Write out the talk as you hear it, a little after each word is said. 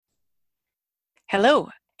Hello,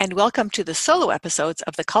 and welcome to the solo episodes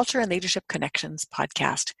of the Culture and Leadership Connections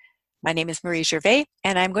podcast. My name is Marie Gervais,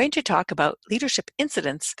 and I'm going to talk about leadership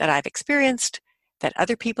incidents that I've experienced, that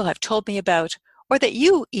other people have told me about, or that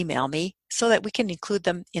you email me so that we can include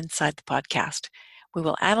them inside the podcast. We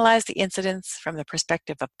will analyze the incidents from the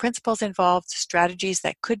perspective of principles involved, strategies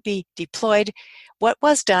that could be deployed, what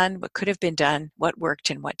was done, what could have been done, what worked,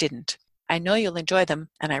 and what didn't. I know you'll enjoy them,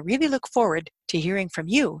 and I really look forward to hearing from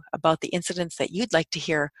you about the incidents that you'd like to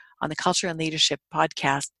hear on the Culture and Leadership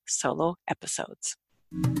podcast solo episodes.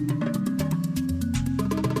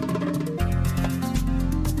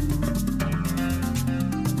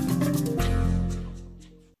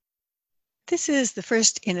 This is the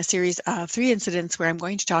first in a series of 3 incidents where I'm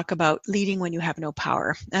going to talk about leading when you have no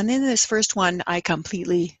power. And in this first one, I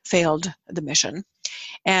completely failed the mission.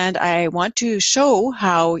 And I want to show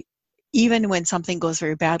how even when something goes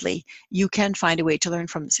very badly, you can find a way to learn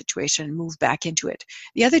from the situation and move back into it.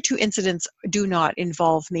 The other 2 incidents do not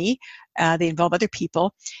involve me. They involve other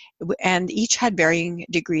people, and each had varying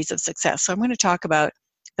degrees of success. So I'm going to talk about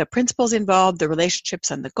the principles involved, the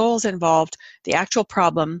relationships and the goals involved, the actual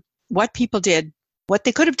problem, what people did, what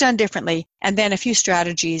they could have done differently, and then a few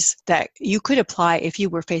strategies that you could apply if you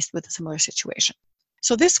were faced with a similar situation.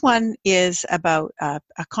 So this one is about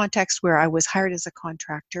a context where I was hired as a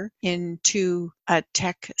contractor into a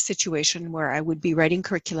tech situation where I would be writing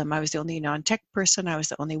curriculum. I was the only non-tech person. I was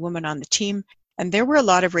the only woman on the team. And there were a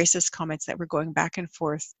lot of racist comments that were going back and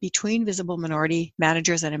forth between visible minority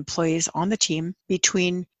managers and employees on the team,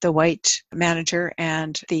 between the white manager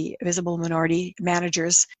and the visible minority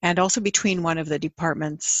managers, and also between one of the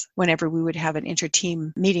departments. Whenever we would have an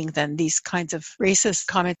inter-team meeting, then these kinds of racist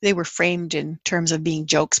comments, they were framed in terms of being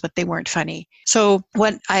jokes, but they weren't funny. So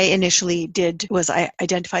what I initially did was I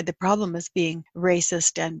identified the problem as being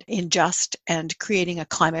racist and unjust and creating a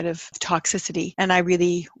climate of toxicity. And I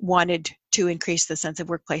really wanted to increase the sense of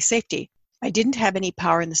workplace safety. I didn't have any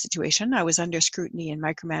power in the situation. I was under scrutiny and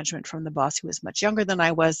micromanagement from the boss, who was much younger than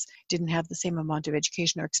I was, didn't have the same amount of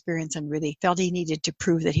education or experience, and really felt he needed to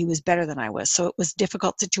prove that he was better than I was. So it was a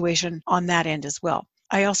difficult situation on that end as well.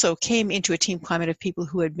 I also came into a team climate of people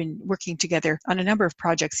who had been working together on a number of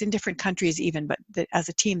projects in different countries even, but as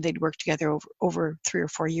a team, they'd worked together over 3 or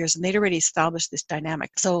 4 years, and they'd already established this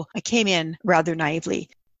dynamic. So I came in rather naively.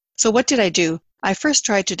 So what did I do? I first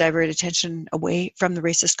tried to divert attention away from the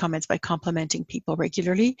racist comments by complimenting people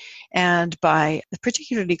regularly, and by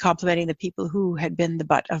particularly complimenting the people who had been the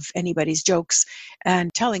butt of anybody's jokes,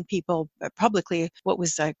 and telling people publicly what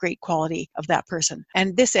was a great quality of that person.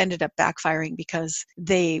 And this ended up backfiring because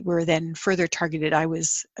they were then further targeted. I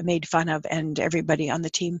was made fun of, and everybody on the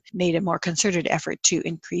team made a more concerted effort to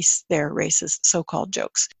increase their racist so-called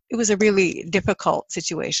jokes. It was a really difficult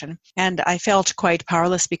situation, and I felt quite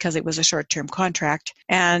powerless because it was a short-term contract,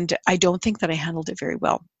 and I don't think that I handled it very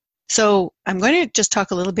well. So I'm going to just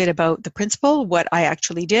talk a little bit about the principle, what I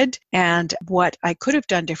actually did, and what I could have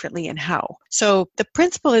done differently and how. So the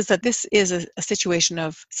principle is that this is a situation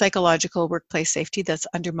of psychological workplace safety that's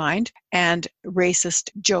undermined, and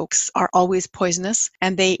racist jokes are always poisonous,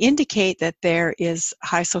 and they indicate that there is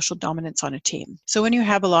high social dominance on a team. So when you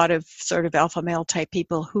have a lot of sort of alpha male type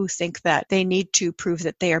people who think that they need to prove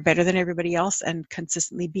that they are better than everybody else and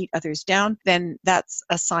consistently beat others down, then that's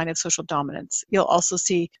a sign of social dominance. You'll also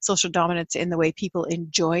see social dominance in the way people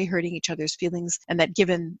enjoy hurting each other's feelings, and that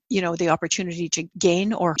given, the opportunity to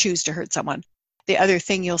gain or choose to hurt someone. The other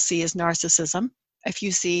thing you'll see is narcissism. If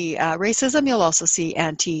you see racism, you'll also see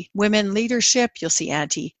anti-women leadership. You'll see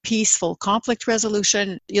anti-peaceful conflict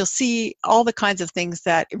resolution. You'll see all the kinds of things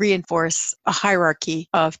that reinforce a hierarchy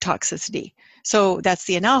of toxicity. So that's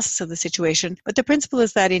the analysis of the situation. But the principle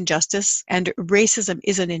is that injustice and racism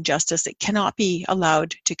is an injustice. It cannot be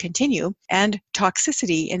allowed to continue. And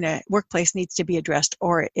toxicity in a workplace needs to be addressed,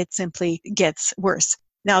 or it simply gets worse.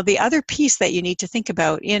 Now, the other piece that you need to think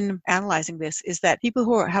about in analyzing this is that people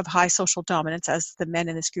who have high social dominance, as the men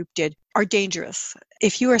in this group did, are dangerous.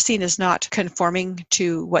 If you are seen as not conforming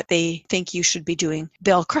to what they think you should be doing,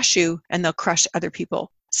 they'll crush you and they'll crush other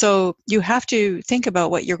people. So you have to think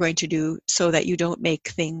about what you're going to do so that you don't make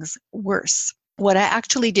things worse. What I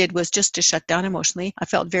actually did was just to shut down emotionally. I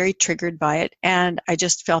felt very triggered by it, and I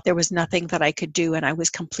just felt there was nothing that I could do, and I was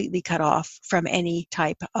completely cut off from any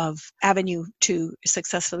type of avenue to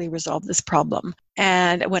successfully resolve this problem.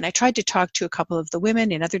 And when I tried to talk to a couple of the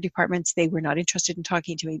women in other departments, they were not interested in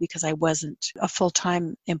talking to me because I wasn't a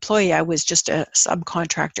full-time employee. I was just a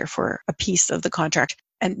subcontractor for a piece of the contract.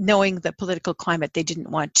 And knowing the political climate, they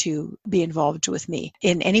didn't want to be involved with me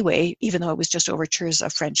in any way, even though it was just overtures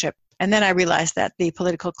of friendship. And then I realized that the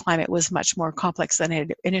political climate was much more complex than I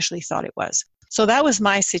had initially thought it was. So that was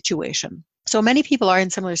my situation. So many people are in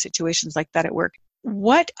similar situations like that at work.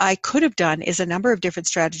 What I could have done is a number of different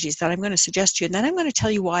strategies that I'm going to suggest to you, and then I'm going to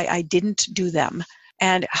tell you why I didn't do them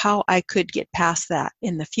and how I could get past that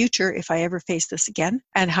in the future if I ever face this again,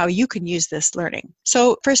 and how you can use this learning.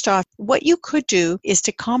 So first off, what you could do is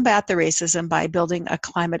to combat the racism by building a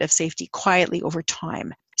climate of safety quietly over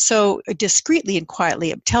time. So discreetly and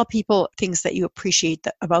quietly tell people things that you appreciate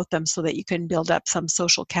about them so that you can build up some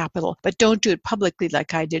social capital, but don't do it publicly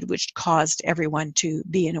like I did, which caused everyone to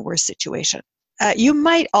be in a worse situation. You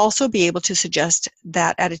might also be able to suggest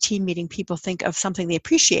that at a team meeting, people think of something they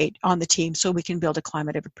appreciate on the team so we can build a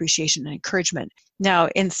climate of appreciation and encouragement. Now,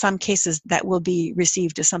 in some cases, that will be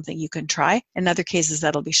received as something you can try. In other cases,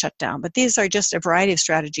 that'll be shut down. But these are just a variety of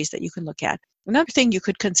strategies that you can look at. Another thing you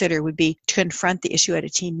could consider would be to confront the issue at a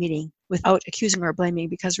team meeting without accusing or blaming,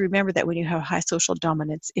 because remember that when you have high social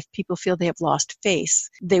dominance, if people feel they have lost face,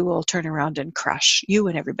 they will turn around and crush you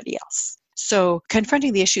and everybody else. So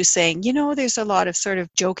confronting the issue, saying, there's a lot of sort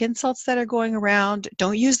of joke insults that are going around.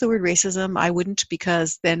 Don't use the word racism. I wouldn't,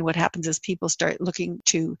 because then what happens is people start looking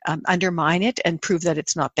to undermine it and prove that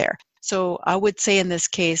it's not there. So I would say in this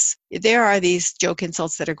case, there are these joke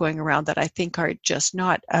insults that are going around that I think are just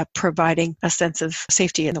not providing a sense of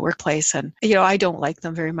safety in the workplace. And, I don't like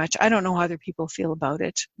them very much. I don't know how other people feel about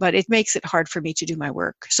it, but it makes it hard for me to do my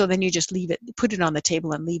work. So then you just leave it, put it on the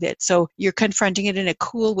table and leave it. So you're confronting it in a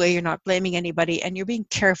cool way. You're not blaming anybody, and you're being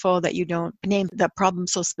careful that you don't name the problem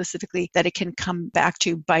so specifically that it can come back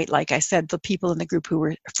to bite, like I said, the people in the group who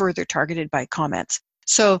were further targeted by comments.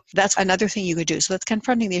 So that's another thing you could do. So that's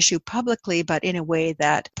confronting the issue publicly, but in a way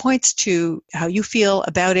that points to how you feel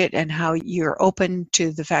about it and how you're open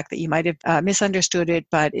to the fact that you might have misunderstood it,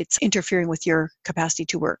 but it's interfering with your capacity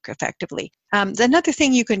to work effectively. Another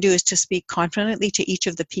thing you can do is to speak confidently to each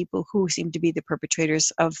of the people who seem to be the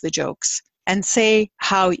perpetrators of the jokes, and say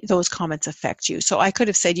how those comments affect you. So I could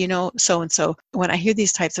have said, so-and-so, when I hear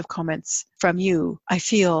these types of comments from you, I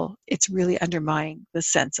feel it's really undermining the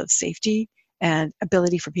sense of safety and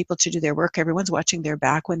ability for people to do their work. Everyone's watching their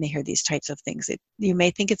back when they hear these types of things. You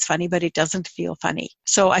may think it's funny, but it doesn't feel funny.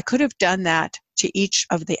 So I could have done that to each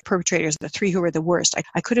of the perpetrators, the three who were the worst.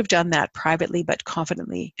 I could have done that privately, but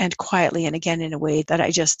confidently and quietly, and again, in a way that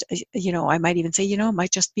I just, I might even say, it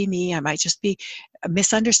might just be me. I might just be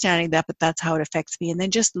misunderstanding that, but that's how it affects me. And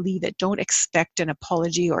then just leave it. Don't expect an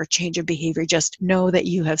apology or a change of behavior. Just know that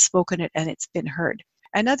you have spoken it and it's been heard.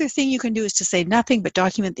 Another thing you can do is to say nothing but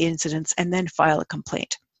document the incidents and then file a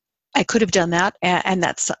complaint. I could have done that, and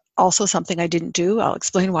that's also something I didn't do. I'll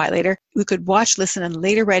explain why later. We could watch, listen, and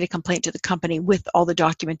later write a complaint to the company with all the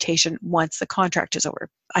documentation once the contract is over.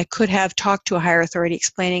 I could have talked to a higher authority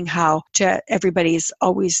explaining how everybody's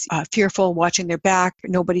always fearful, watching their back,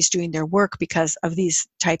 nobody's doing their work because of these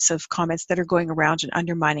types of comments that are going around and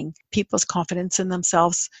undermining people's confidence in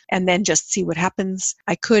themselves, and then just see what happens.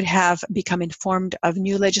 I could have become informed of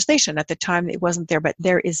new legislation. At the time it wasn't there, but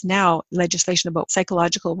there is now legislation about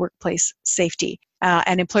psychological workplace safety.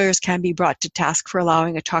 And employers can be brought to task for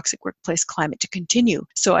allowing a toxic workplace climate to continue.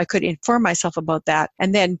 So I could inform myself about that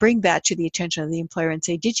and then bring that to the attention of the employer and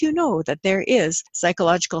say, did you know that there is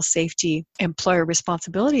psychological safety employer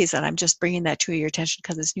responsibilities? And I'm just bringing that to your attention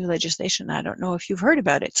because it's new legislation. I don't know if you've heard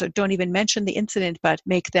about it. So don't even mention the incident, but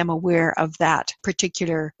make them aware of that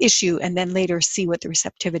particular issue and then later see what the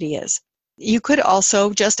receptivity is. You could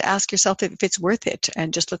also just ask yourself if it's worth it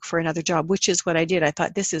and just look for another job, which is what I did. I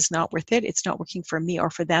thought, this is not worth it. It's not working for me or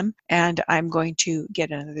for them, and I'm going to get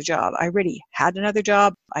another job. I already had another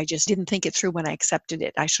job. I just didn't think it through when I accepted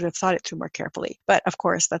it. I should have thought it through more carefully. But of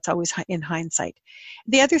course, that's always in hindsight.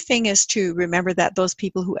 The other thing is to remember that those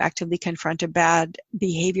people who actively confront a bad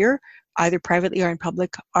behavior, either privately or in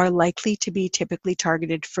public, are likely to be typically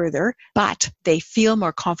targeted further, but they feel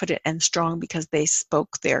more confident and strong because they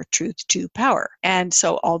spoke their truth to power. And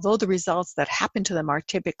so although the results that happen to them are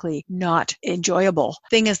typically not enjoyable,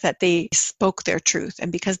 the thing is that they spoke their truth.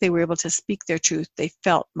 And because they were able to speak their truth, they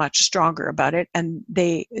felt much stronger about it. And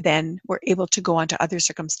they then were able to go on to other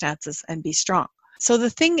circumstances and be strong. So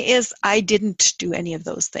the thing is, I didn't do any of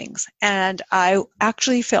those things. And I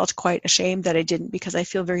actually felt quite ashamed that I didn't, because I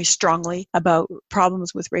feel very strongly about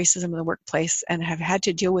problems with racism in the workplace and have had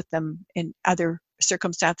to deal with them in other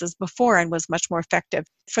circumstances before and was much more effective.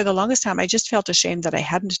 For the longest time, I just felt ashamed that I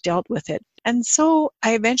hadn't dealt with it. And so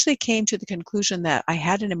I eventually came to the conclusion that I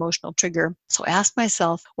had an emotional trigger. So I asked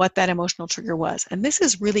myself what that emotional trigger was. And this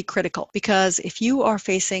is really critical because if you are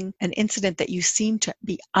facing an incident that you seem to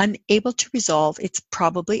be unable to resolve, it's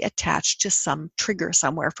probably attached to some trigger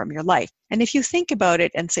somewhere from your life. And if you think about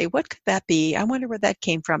it and say, what could that be? I wonder where that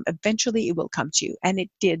came from. Eventually it will come to you. And it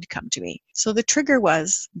did come to me. So the trigger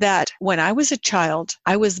was that when I was a child,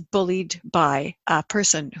 I was bullied by a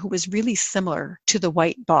person who was really similar to the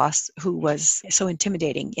white boss who was so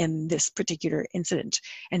intimidating in this particular incident.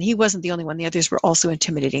 And he wasn't the only one. The others were also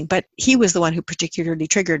intimidating, but he was the one who particularly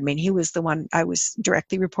triggered me. And he was the one I was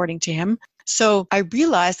directly reporting to him. So I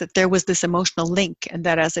realized that there was this emotional link and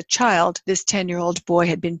that as a child, this 10-year-old boy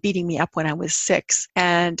had been beating me up when I was 6.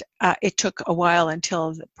 And it took a while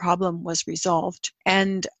until the problem was resolved.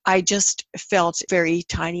 And I just felt very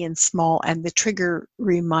tiny and small. And the trigger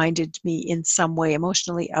reminded me in some way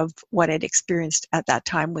emotionally of what I'd experienced at that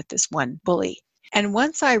time with this one bully. And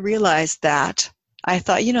once I realized that, I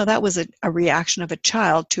thought, that was a reaction of a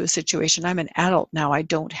child to a situation. I'm an adult now. I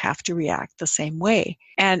don't have to react the same way.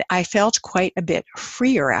 And I felt quite a bit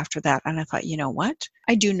freer after that. And I thought, you know what?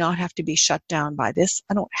 I do not have to be shut down by this.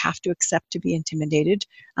 I don't have to accept to be intimidated.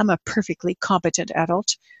 I'm a perfectly competent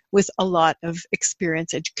adult with a lot of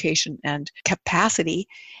experience, education, and capacity.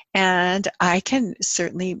 And I can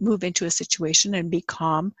certainly move into a situation and be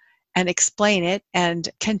calm and explain it and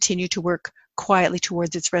continue to work quietly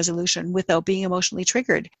towards its resolution without being emotionally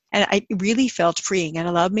triggered. And I really felt freeing and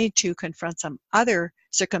allowed me to confront some other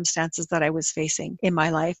circumstances that I was facing in my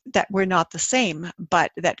life that were not the same,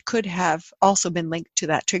 but that could have also been linked to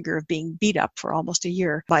that trigger of being beat up for almost a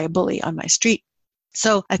year by a bully on my street.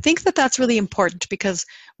 So I think that that's really important because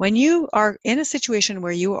when you are in a situation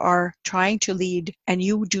where you are trying to lead and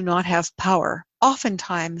you do not have power,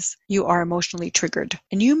 oftentimes you are emotionally triggered.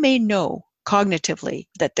 And you may know cognitively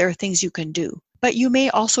that there are things you can do, but you may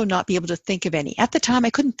also not be able to think of any. At the time, I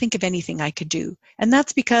couldn't think of anything I could do. And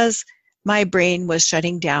that's because my brain was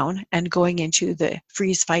shutting down and going into the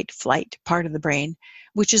freeze, fight, flight part of the brain,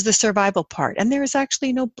 which is the survival part. And there is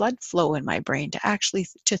actually no blood flow in my brain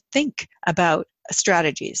to think about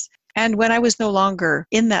strategies. And when I was no longer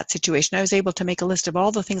in that situation, I was able to make a list of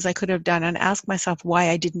all the things I could have done and ask myself why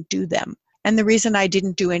I didn't do them. And the reason I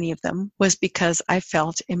didn't do any of them was because I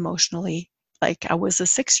felt emotionally like I was a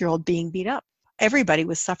 6-year-old being beat up. Everybody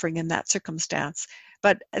was suffering in that circumstance.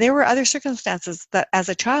 But there were other circumstances that as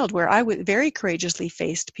a child where I would very courageously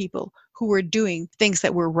faced people who were doing things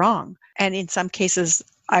that were wrong. And in some cases,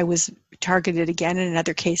 I was targeted again. And in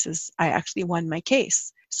other cases, I actually won my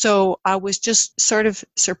case. So I was just sort of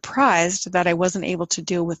surprised that I wasn't able to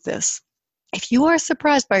deal with this. If you are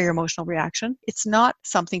surprised by your emotional reaction, it's not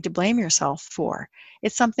something to blame yourself for.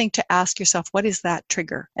 It's something to ask yourself, what is that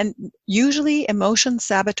trigger? And usually emotion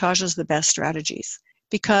sabotages the best strategies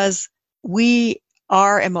because we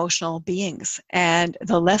are emotional beings. And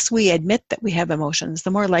the less we admit that we have emotions,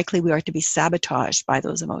 the more likely we are to be sabotaged by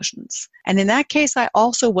those emotions. And in that case, I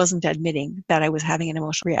also wasn't admitting that I was having an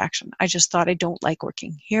emotional reaction. I just thought, I don't like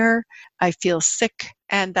working here. I feel sick.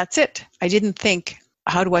 And that's it. I didn't think,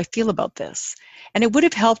 how do I feel about this? And it would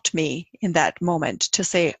have helped me in that moment to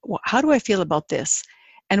say, well, how do I feel about this?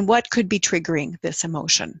 And what could be triggering this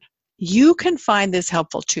emotion? You can find this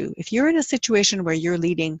helpful too. If you're in a situation where you're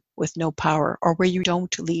leading with no power or where you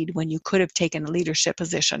don't lead when you could have taken a leadership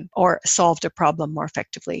position or solved a problem more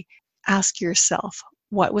effectively, ask yourself,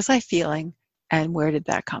 what was I feeling and where did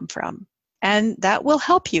that come from? And that will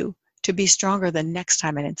help you to be stronger the next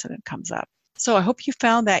time an incident comes up. So I hope you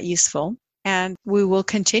found that useful. And we will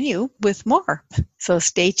continue with more. So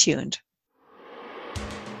stay tuned.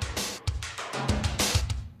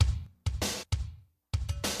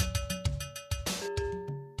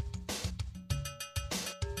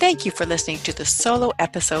 Thank you for listening to the solo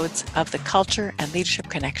episodes of the Culture and Leadership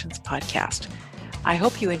Connections podcast. I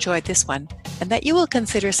hope you enjoyed this one and that you will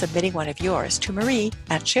consider submitting one of yours to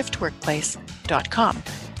marie@shiftworkplace.com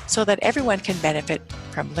so that everyone can benefit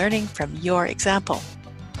from learning from your example.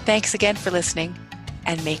 Thanks again for listening,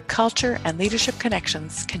 and may Culture and Leadership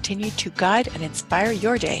Connections continue to guide and inspire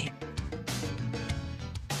your day.